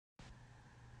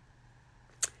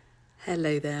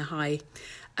Hello there, hi.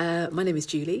 My name is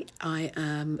Julie. I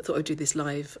thought I'd do this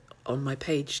live on my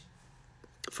page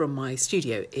from my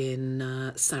studio in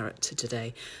Sarrett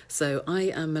today. So I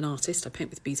am an artist, I paint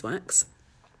with beeswax.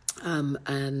 So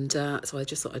I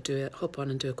just thought I'd hop on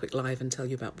and do a quick live and tell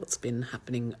you about what's been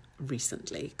happening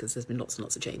recently, because there's been lots and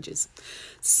lots of changes.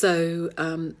 So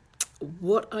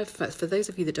for those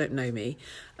of you that don't know me,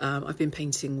 I've been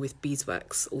painting with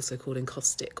beeswax, also called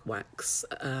encaustic wax,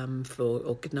 for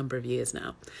a good number of years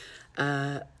now.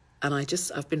 And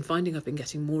I've been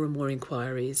getting more and more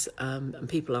inquiries, and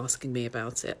people asking me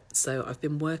about it. So I've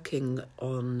been working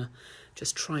on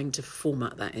just trying to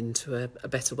format that into a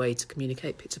better way to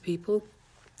communicate to people.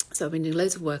 So I've been doing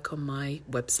loads of work on my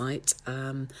website,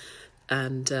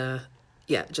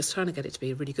 just trying to get it to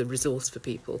be a really good resource for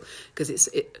people, because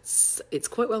it's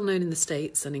quite well known in the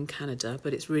States and in Canada,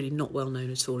 but it's really not well known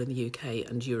at all in the UK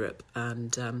and Europe,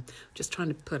 and just trying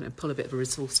to pull a bit of a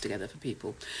resource together for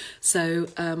people. So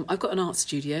I've got an art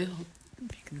studio, you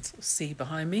can sort of see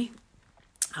behind me.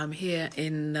 I'm here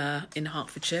in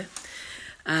Hertfordshire.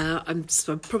 I'm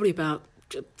probably about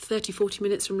 30-40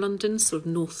 minutes from London, sort of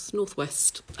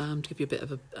northwest, to give you a bit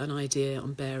of an idea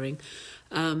on bearing.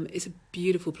 It's a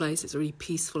beautiful place. It's really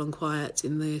peaceful and quiet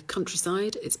in the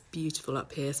countryside. It's beautiful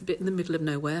up here. It's a bit in the middle of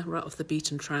nowhere, right off the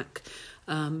beaten track,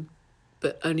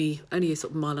 but only a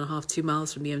sort of mile and a half, 2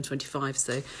 miles from the M25,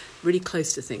 so really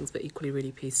close to things, but equally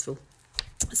really peaceful.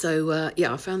 So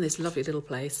I found this lovely little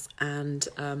place, and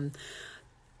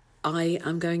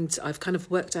I've kind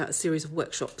of worked out a series of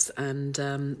workshops and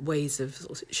ways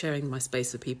of sharing my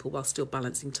space with people while still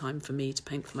balancing time for me to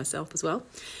paint for myself as well.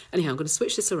 Anyhow, I'm going to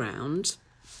switch this around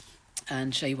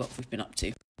and show you what we've been up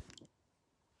to.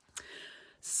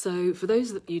 So for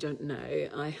those that you don't know,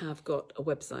 I have got a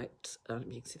website,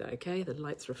 you can see that okay, the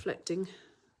light's reflecting,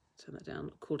 turn that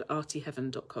down, called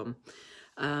artyheaven.com.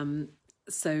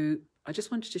 So I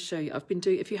just wanted to show you, I've been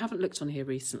doing, if you haven't looked on here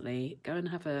recently, go and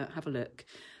have a look.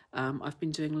 I've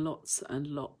been doing lots and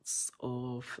lots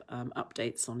of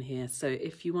updates on here. So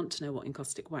if you want to know what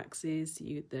encaustic wax is,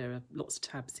 there are lots of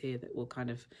tabs here that will kind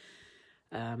of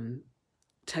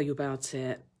tell you about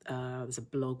it. There's a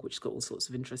blog which has got all sorts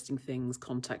of interesting things,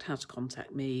 how to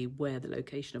contact me, where the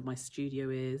location of my studio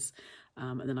is.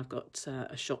 And then I've got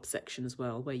a shop section as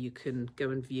well, where you can go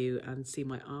and view and see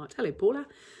my art. Hello, Paula.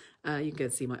 You can go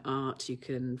and see my art. You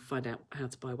can find out how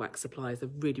to buy wax supplies. They're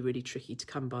really, really tricky to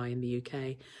come by in the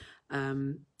UK.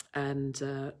 And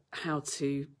how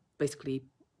to basically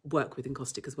work with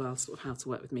encaustic as well, sort of how to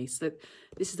work with me. So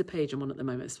this is the page I'm on at the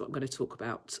moment. It's what I'm going to talk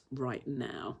about right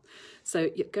now. So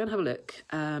yeah, go and have a look.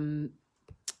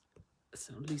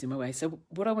 So I'm losing my way. So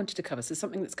what I wanted to cover, so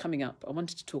something that's coming up, I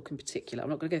wanted to talk in particular. I'm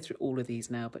not going to go through all of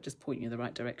these now, but just point you in the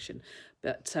right direction.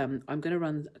 But I'm going to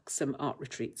run some art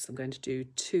retreats. I'm going to do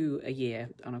 2 a year,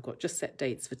 and I've got just set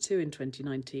dates for 2 in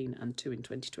 2019 and 2 in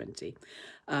 2020.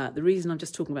 The reason I'm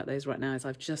just talking about those right now is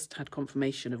I've just had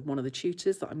confirmation of one of the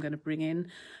tutors that I'm going to bring in,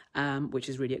 which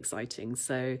is really exciting.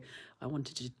 So I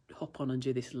wanted to hop on and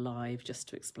do this live just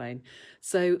to explain.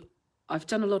 So I've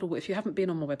done a lot of work. If you haven't been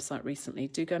on my website recently,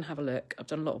 do go and have a look. I've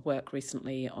done a lot of work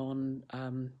recently on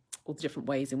all the different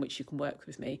ways in which you can work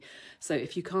with me. So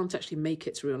if you can't actually make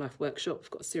it to real life workshop, I've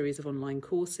got a series of online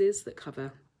courses that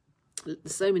cover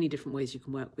so many different ways you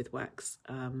can work with wax.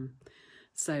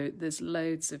 So there's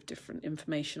loads of different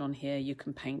information on here. You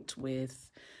can paint with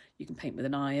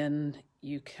an iron.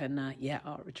 You can,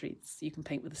 art retreats. You can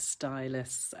paint with a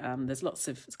stylus. There's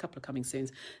a couple of coming soon.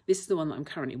 This is the one that I'm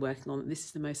currently working on.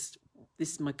 This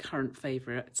is my current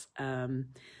favourite,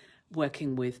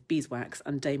 working with beeswax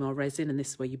and Damar resin, and this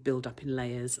is where you build up in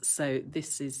layers. So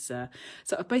this is, so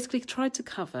I've basically tried to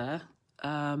cover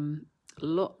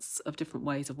lots of different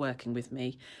ways of working with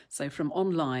me. So from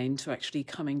online to actually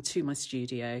coming to my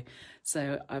studio.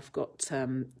 So I've got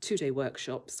 2-day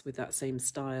workshops with that same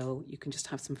style. You can just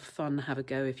have some fun, have a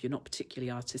go if you're not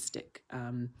particularly artistic,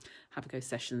 have a go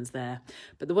sessions there.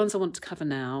 But the ones I want to cover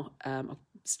now,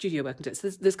 studio work and do. So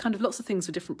there's kind of lots of things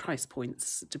with different price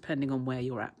points depending on where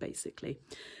you're at, basically.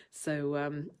 So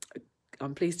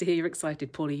I'm pleased to hear you're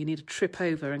excited, Paulie. You need a trip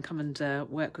over and come and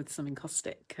work with some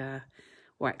encaustic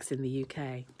wax in the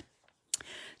UK.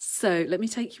 So let me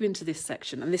take you into this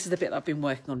section, and this is the bit that I've been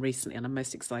working on recently and I'm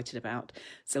most excited about.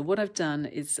 So what I've done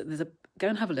is go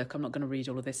and have a look. I'm not going to read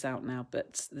all of this out now,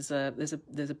 but there's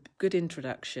a good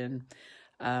introduction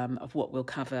of what we'll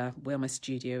cover, where my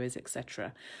studio is,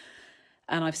 etc.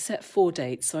 And I've set 4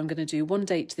 dates. So I'm going to do 1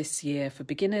 date this year for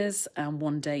beginners and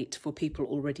 1 date for people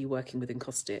already working with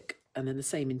encaustic, and then the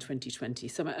same in 2020.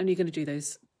 So I'm only going to do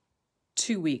those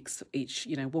 2 weeks each,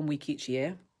 1 week each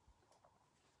year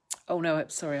Oh no, I'm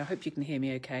sorry. I hope you can hear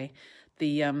me okay.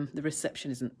 The reception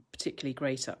isn't particularly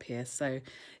great up here, so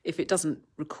if it doesn't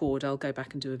record, I'll go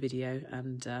back and do a video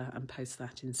and post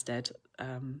that instead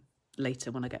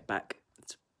later when I get back.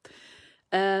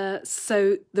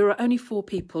 So there are only 4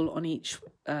 people on each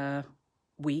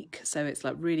week, so it's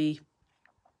like really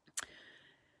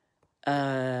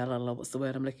what's the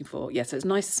word I'm looking for? Yeah, so it's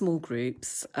nice small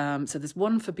groups. So there's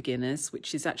one for beginners,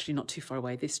 which is actually not too far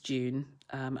away this June,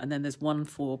 and then there's one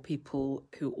for people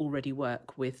who already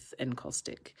work with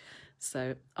encaustic.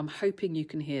 So I'm hoping you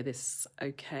can hear this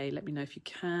okay. Let me know if you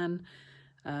can.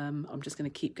 I'm just going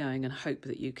to keep going and hope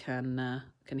that you can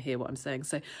hear what I'm saying.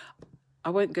 So I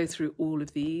won't go through all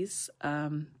of these,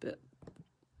 but a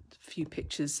few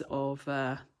pictures of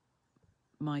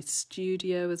my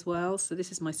studio as well. So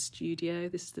this is my studio.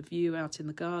 This is the view out in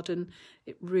the garden.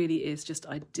 It really is just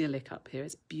idyllic up here.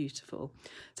 It's beautiful.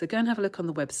 So go and have a look on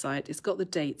the website. It's got the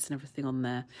dates and everything on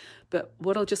there. But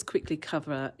what I'll just quickly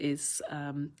cover is,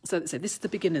 so this is the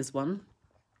beginners one,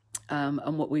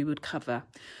 and what we would cover.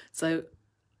 So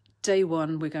day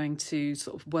 1, we're going to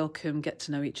sort of welcome, get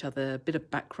to know each other, a bit of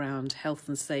background, health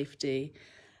and safety,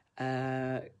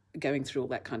 going through all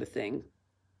that kind of thing.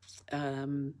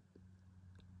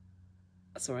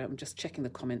 Sorry, I'm just checking the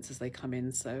comments as they come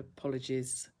in, so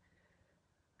apologies.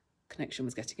 Connection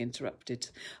was getting interrupted.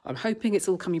 I'm hoping it's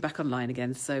all coming back online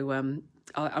again, so I'm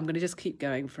going to just keep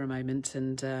going for a moment,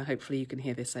 and hopefully you can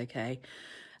hear this okay.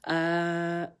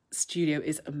 Studio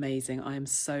is amazing. I am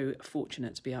so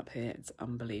fortunate to be up here. It's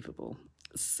unbelievable.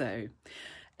 So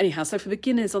anyhow, so for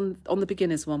beginners, on the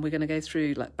beginners one, we're going to go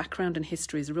through like background and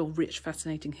history. Is a real rich,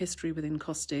 fascinating history with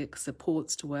encaustic,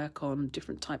 supports to work on,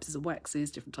 different types of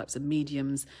waxes, different types of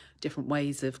mediums, different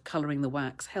ways of colouring the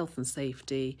wax, health and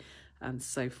safety, and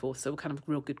so forth. So we're kind of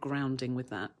real good grounding with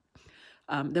that.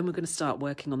 Then we're going to start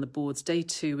working on the boards. Day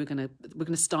 2, we're going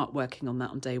to start working on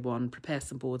that on day 1. Prepare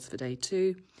some boards for day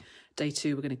 2. Day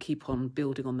 2, we're going to keep on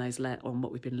building on those on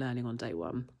what we've been learning on day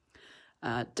 1.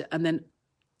 And then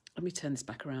let me turn this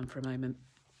back around for a moment.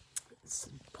 It's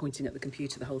pointing at the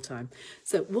computer the whole time.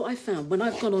 So what I found when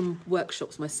I've gone on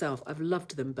workshops myself, I've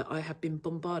loved them, but I have been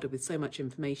bombarded with so much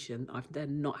information. I've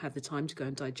then not had the time to go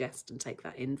and digest and take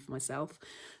that in for myself.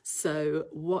 So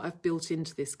what I've built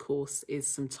into this course is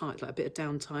some time, like a bit of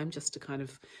downtime, just to kind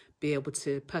of be able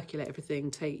to percolate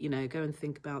everything, go and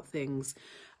think about things.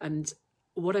 And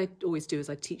what I always do is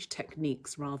I teach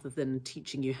techniques rather than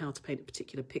teaching you how to paint a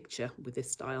particular picture with this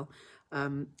style.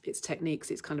 It's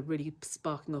techniques, it's kind of really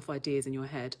sparking off ideas in your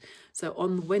head. So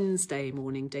on Wednesday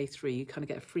morning, day 3, you kind of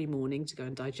get a free morning to go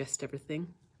and digest everything.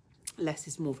 Less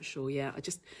is more for sure, yeah.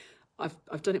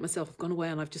 I've done it myself. I've gone away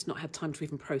and I've just not had time to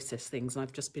even process things, and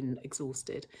I've just been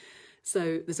exhausted.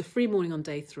 So there's a free morning on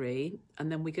day 3, and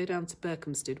then we go down to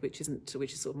Berkhamsted, which is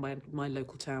sort of my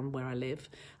local town where I live,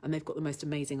 and they've got the most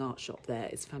amazing art shop there.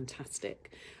 It's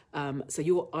fantastic. So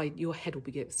your head will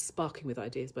be sparking with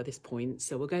ideas by this point.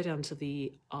 So we'll go down to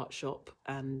the art shop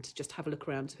and just have a look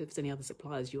around. If there's any other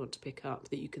suppliers you want to pick up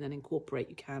that you can then incorporate,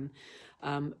 you can.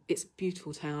 It's a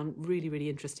beautiful town, really, really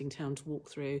interesting town to walk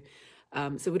through.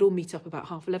 So we'd all meet up about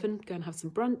 11:30, go and have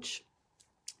some brunch,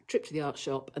 trip to the art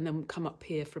shop, and then come up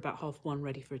here for about 1:30,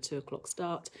 ready for a 2 o'clock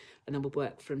start. And then we'll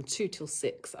work from 2 till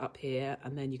 6 up here,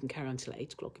 and then you can carry on till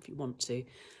 8 o'clock if you want to.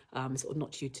 Sort of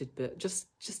not tutored, but just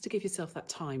to give yourself that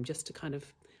time, just to kind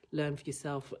of learn for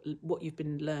yourself what you've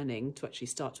been learning to actually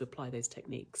start to apply those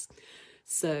techniques.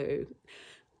 So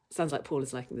sounds like Paul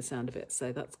is liking the sound of it,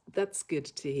 so that's good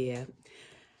to hear.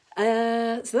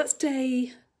 So that's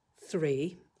day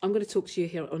 3. I'm going to talk to you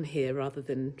here rather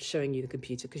than showing you the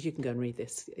computer, because you can go and read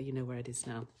this. You know where it is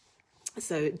now.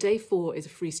 So day 4 is a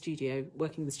free studio,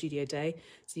 working the studio day.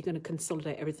 So you're going to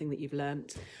consolidate everything that you've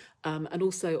learnt. And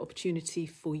also opportunity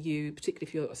for you, particularly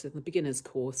if you're in the beginner's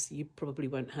course, you probably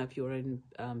won't have your own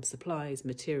supplies,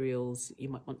 materials. You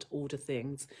might want to order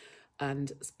things.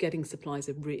 And getting supplies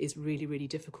is really, really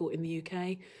difficult in the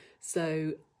UK.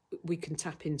 So we can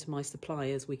tap into my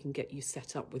suppliers. We can get you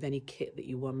set up with any kit that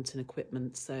you want and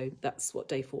equipment. So that's what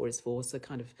day 4 is for. So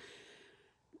kind of,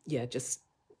 yeah, just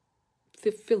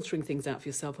filtering things out for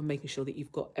yourself and making sure that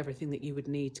you've got everything that you would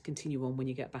need to continue on when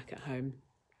you get back at home.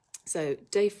 So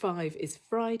day 5 is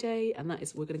Friday, and that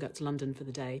is we're going to go to London for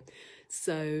the day.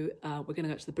 So we're going to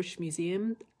go to the British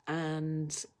Museum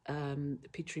and the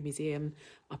Petrie Museum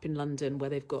up in London, where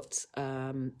they've got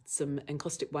some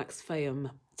encaustic wax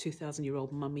Fayum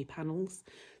 2,000-year-old mummy panels.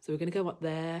 So we're going to go up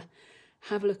there,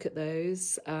 have a look at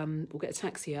those. We'll get a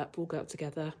taxi up, we'll go up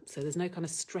together. So there's no kind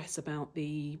of stress about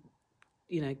the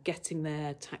getting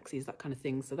there, taxis, that kind of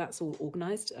thing. So that's all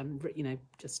organised and,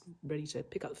 just ready to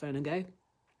pick up the phone and go.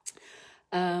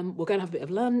 We're going to have a bit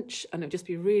of lunch, and it'll just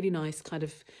be really nice, kind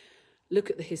of look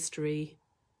at the history,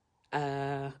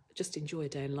 just enjoy a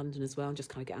day in London as well, and just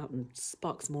kind of get out and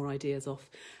spark some more ideas off.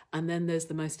 And then there's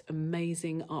the most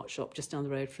amazing art shop just down the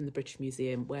road from the British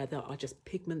Museum, where there are just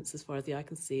pigments as far as the eye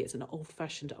can see. It's an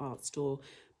old-fashioned art store,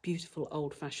 beautiful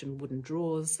old-fashioned wooden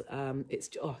drawers. It's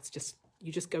just,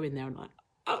 you just go in there and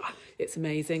it's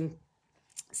amazing.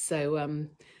 So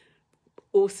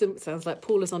awesome. Sounds like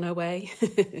Paula's on her way.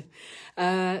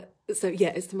 So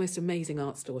yeah, it's the most amazing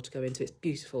art store to go into. It's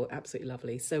beautiful, absolutely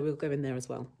lovely. So we'll go in there as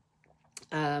well.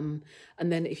 And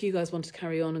then if you guys want to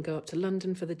carry on and go up to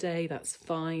London for the day, that's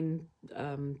fine.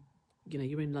 You know,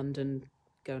 you're in London,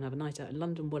 go and have a night out in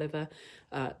London, whatever.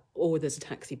 Or there's a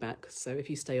taxi back. So if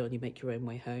you stay on, you make your own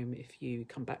way home. If you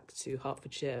come back to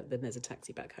Hertfordshire, then there's a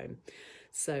taxi back home.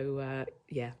 So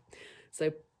yeah.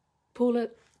 So Paula,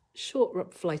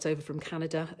 short flight over from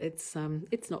Canada. It's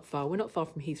not far. We're not far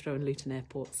from Heathrow and Luton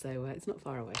Airport, so it's not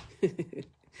far away.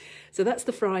 So that's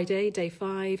the Friday, day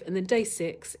 5, and then day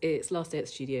 6, it's last day at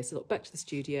the studio. So back to the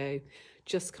studio,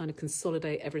 just kind of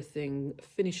consolidate everything,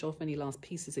 finish off any last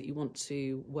pieces that you want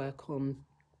to work on.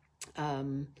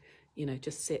 You know,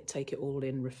 just sit, take it all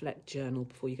in, reflect, journal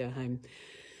before you go home.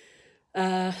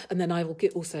 And then I will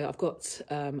get I've got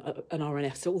an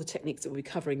RNS, so all the techniques that we'll be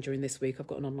covering during this week. I've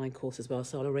got an online course as well,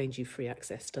 so I'll arrange you free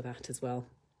access to that as well.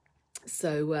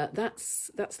 So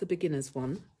that's the beginners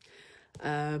one.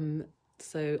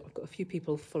 So I've got a few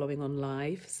people following on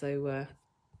live. So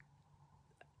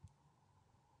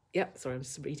yeah, sorry, I'm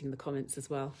just reading the comments as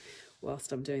well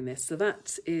whilst I'm doing this. So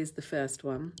that is the first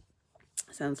one.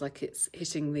 Sounds like it's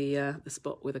hitting the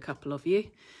spot with a couple of you.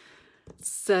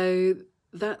 So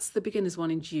that's the beginners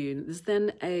one in June. There's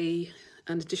then an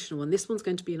additional one. This one's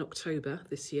going to be in October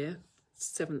this year,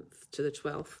 7th to the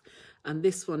 12th. And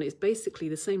this one is basically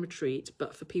the same retreat,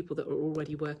 but for people that are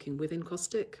already working with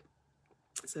encaustic.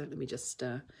 So let me just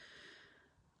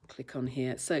click on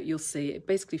here. So you'll see it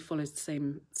basically follows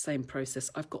the same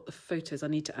process. I've got the photos I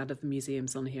need to add of the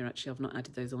museums on here. Actually, I've not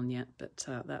added those on yet, but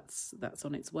that's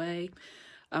on its way.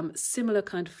 Similar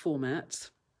kind of format.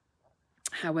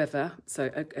 However,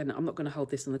 and I'm not going to hold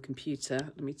this on the computer.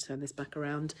 Let me turn this back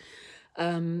around.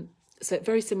 So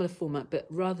very similar format, but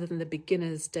rather than the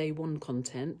beginners day 1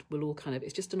 content,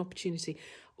 it's just an opportunity.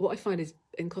 What I find is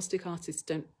encaustic artists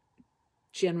don't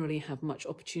generally have much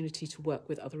opportunity to work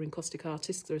with other encaustic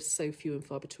artists. There are so few and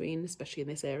far between, especially in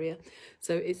this area.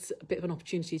 So it's a bit of an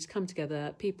opportunity to come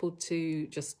together, people to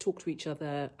just talk to each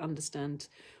other, understand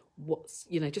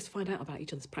just find out about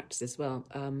each other's practice as well.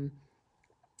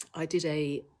 I did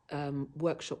a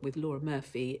workshop with Laura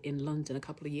Murphy in London a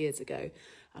couple of years ago,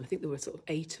 and I think there were sort of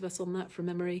 8 of us on that from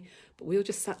memory, but we all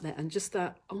just sat there and just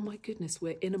that, oh my goodness,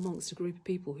 we're in amongst a group of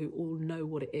people who all know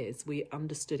what it is. We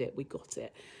understood it, we got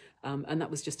it. And that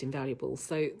was just invaluable.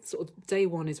 So sort of day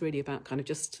 1 is really about kind of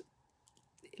just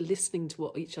listening to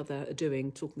what each other are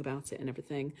doing, talking about it and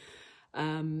everything.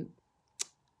 And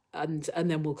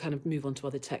then we'll kind of move on to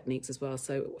other techniques as well.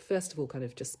 So first of all, kind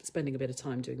of just spending a bit of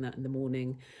time doing that in the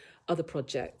morning, other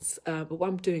projects. But what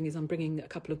I'm doing is I'm bringing a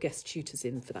couple of guest tutors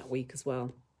in for that week as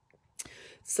well.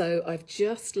 So I've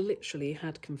just literally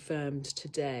had confirmed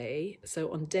today.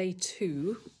 So on day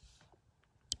 2,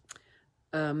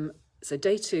 so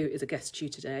day 2 is a guest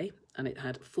tutor day, and it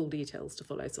had full details to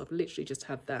follow. So I've literally just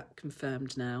had that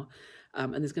confirmed now.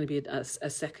 And there's going to be a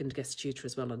second guest tutor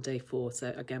as well on day 4.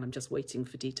 So again, I'm just waiting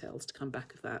for details to come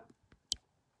back of that.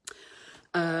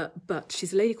 But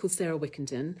she's a lady called Sarah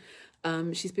Wickenden.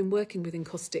 She's been working with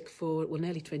encaustic for,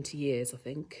 nearly 20 years, I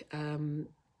think. I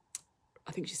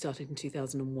think she started in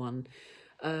 2001.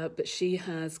 But she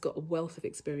has got a wealth of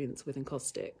experience with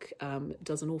encaustic,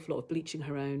 does an awful lot of bleaching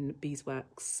her own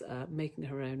beeswax, making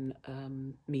her own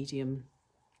medium,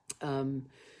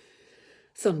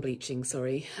 sun bleaching,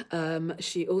 sorry.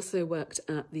 She also worked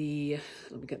at the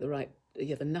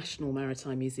National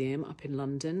Maritime Museum up in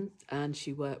London, and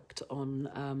she worked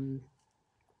on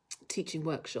teaching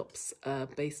workshops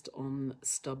based on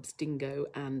Stubbs dingo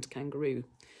and kangaroo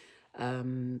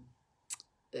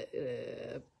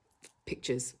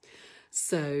pictures.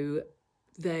 So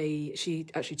she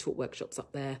actually taught workshops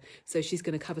up there. So she's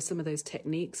going to cover some of those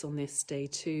techniques on this day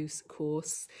 2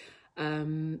 course.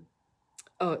 I'm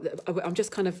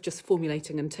just kind of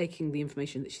formulating and taking the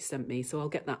information that she sent me. So I'll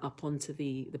get that up onto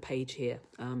the page here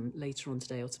later on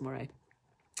today or tomorrow.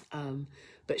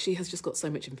 But she has just got so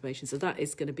much information. So that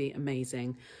is going to be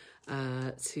amazing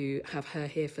to have her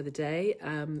here for the day.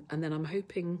 And then I'm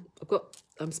hoping,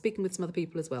 I'm speaking with some other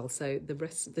people as well. So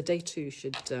the day 2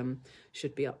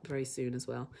 should be up very soon as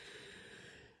well.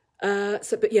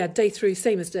 But yeah, day 3,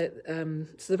 same as day.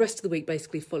 So the rest of the week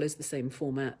basically follows the same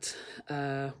format.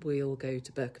 We'll go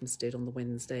to Berkhamsted on the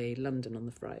Wednesday, London on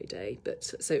the Friday.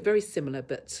 So very similar,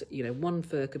 but you know, one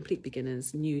for complete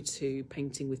beginners, new to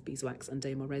painting with beeswax and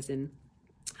Damar resin,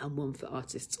 and one for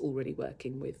artists already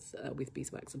working with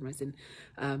beeswax and resin.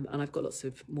 And I've got lots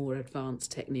of more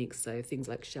advanced techniques, so things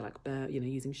like shellac,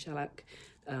 using shellac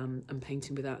and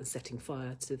painting without and setting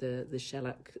fire to the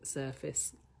shellac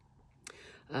surface.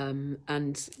 And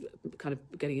kind of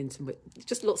getting into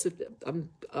just lots of,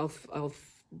 I'll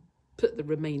put the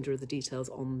remainder of the details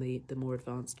on the more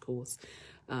advanced course,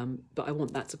 but I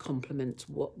want that to complement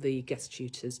what the guest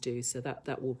tutors do, so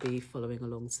that will be following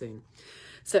along soon.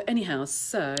 So anyhow,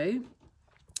 so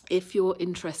if you're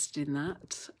interested in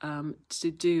that,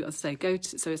 to do, as I say, go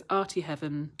to, so it's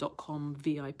artyheaven.com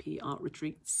VIP art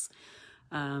retreats.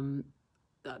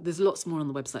 There's lots more on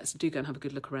the website, so do go and have a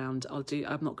good look around. I'm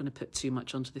not going to put too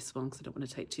much onto this one because I don't want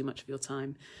to take too much of your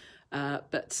time.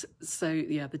 But so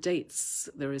yeah, the dates,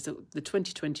 the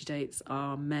 2020 dates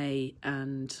are May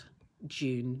and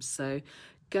June. So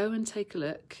go and take a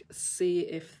look, see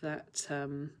if that,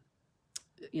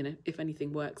 if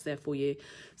anything works there for you.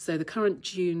 So the current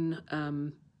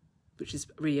June, which is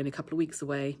really only a couple of weeks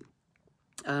away,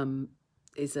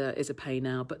 is a pay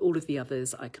now, but all of the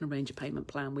others I can arrange a payment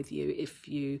plan with you if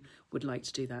you would like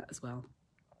to do that as well.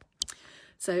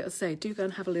 So as I say, do go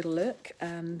and have a little look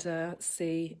and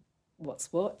see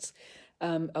what's what.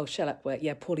 Oh, shellac work.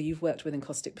 Yeah, Paula, you've worked with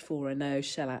encaustic before. I know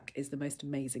shellac is the most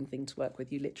amazing thing to work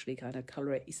with. You literally kind of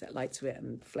colour it, you set light to it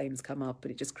and flames come up,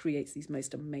 and it just creates these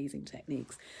most amazing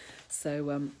techniques.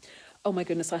 So oh my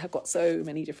goodness, I have got so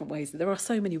many different ways. There are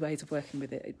so many ways of working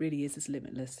with it. It really is as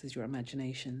limitless as your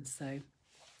imagination. So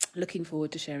looking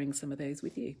forward to sharing some of those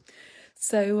with you.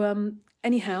 So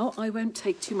anyhow, I won't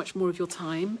take too much more of your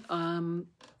time.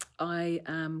 I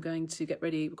am going to get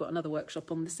ready. We've got another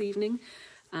workshop on this evening,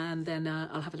 and then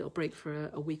I'll have a little break for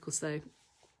a week or so,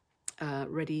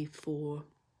 ready for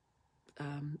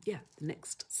the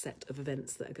next set of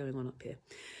events that are going on up here.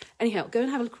 Anyhow, go and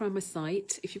have a look around my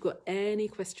site. If you've got any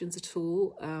questions at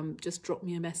all, just drop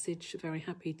me a message. Very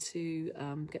happy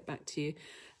to get back to you.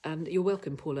 And you're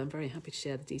welcome, Paula. I'm very happy to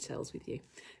share the details with you.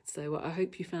 So I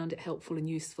hope you found it helpful and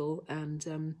useful. And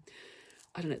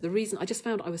I don't know, the reason I just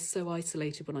found I was so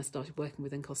isolated when I started working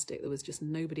with encaustic. There was just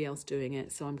nobody else doing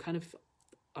it. So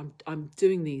I'm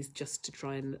doing these just to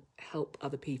try and help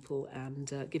other people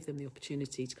and give them the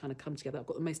opportunity to kind of come together. I've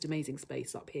got the most amazing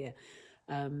space up here.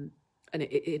 And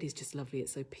it is just lovely.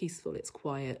 It's so peaceful. It's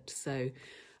quiet. So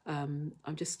I'm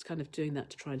just kind of doing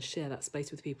that to try and share that space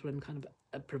with people and kind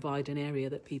of provide an area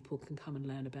that people can come and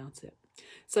learn about it.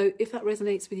 So if that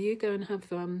resonates with you, go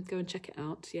and check it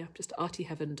out. Yeah, just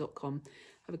artyheaven.com.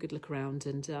 Have a good look around,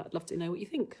 and I'd love to know what you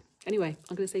think. Anyway,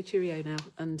 I'm going to say cheerio now,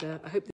 and I hope